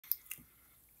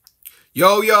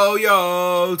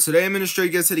Yo! Today I'm going to show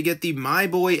you guys how to get the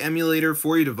GBA Emulator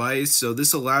for your device. So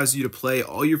this allows you to play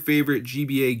all your favorite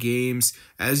GBA games.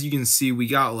 As you can see, we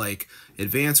got like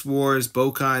Advance Wars,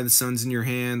 Bokai, The Sun's in Your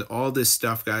Hand, all this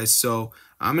stuff, guys. So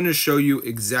I'm going to show you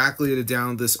exactly how to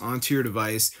download this onto your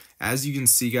device. As you can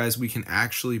see, guys, we can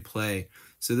actually play.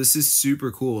 So this is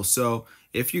super cool. So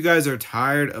if you guys are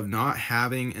tired of not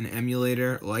having an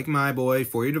emulator like GBA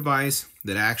for your device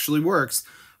that actually works,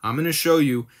 I'm going to show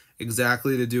you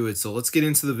exactly to do it. So let's get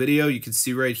into the video. You can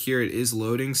see right here it is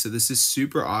loading. So this is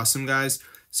super awesome, guys.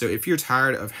 So if you're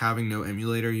tired of having no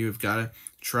emulator, you've got to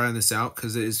try this out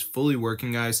because it is fully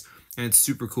working, guys, and it's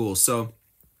super cool. So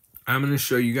I'm going to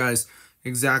show you guys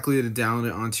exactly how to download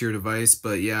it onto your device.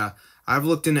 But yeah, I've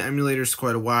looked into emulators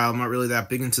quite a while. I'm not really that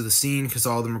big into the scene because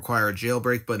all of them require a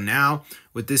jailbreak. But now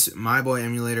with this GBA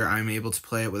emulator, I'm able to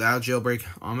play it without jailbreak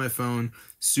on my phone.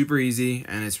 Super easy,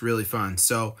 and it's really fun.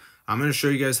 So I'm going to show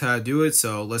you guys how to do it,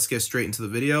 so let's get straight into the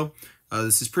video.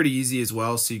 This is pretty easy as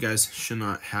well, so you guys should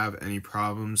not have any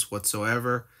problems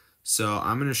whatsoever. So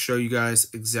I'm going to show you guys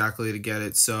exactly how to get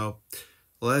it. So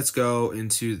let's go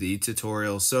into the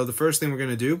tutorial. So the first thing we're going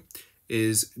to do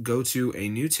is go to a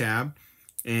new tab,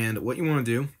 and what you want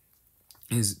to do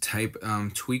is type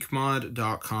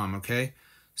tweakmod.com, okay?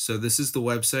 So this is the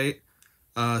website.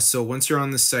 So once you're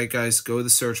on this site, guys, go to the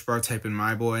search bar, type in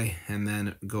MyBoy, and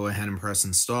then go ahead and press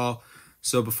install.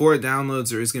 So before it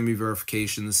downloads, there is going to be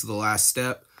verification. This is the last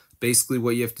step. Basically,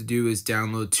 what you have to do is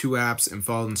download 2 apps and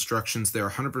follow the instructions. They're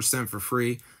 100% for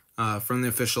free from the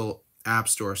official app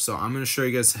store. So I'm going to show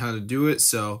you guys how to do it.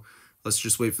 So let's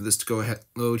just wait for this to go ahead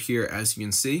load here, as you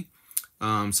can see.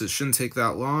 So it shouldn't take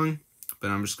that long, but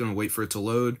I'm just going to wait for it to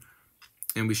load,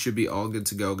 and we should be all good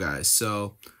to go, guys.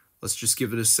 So let's just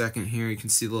give it a second here. You can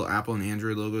see the little Apple and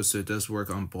Android logo, so it does work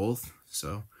on both.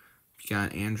 So if you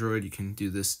got Android, you can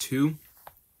do this too.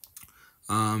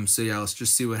 So yeah, let's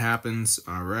just see what happens.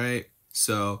 All right.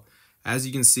 So as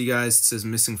you can see, guys, it says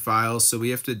missing files. So we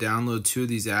have to download 2 of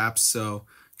these apps. So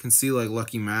you can see like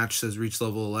Lucky Match says reach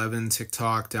level 11,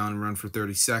 TikTok down and run for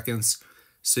 30 seconds.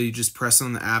 So you just press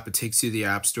on the app, it takes you to the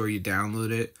app store, you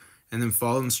download it, and then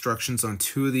follow instructions on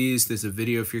 2 of these. There's a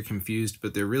video if you're confused,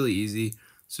 but they're really easy.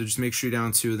 So just make sure you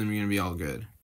download 2 of them, you're going to be all good.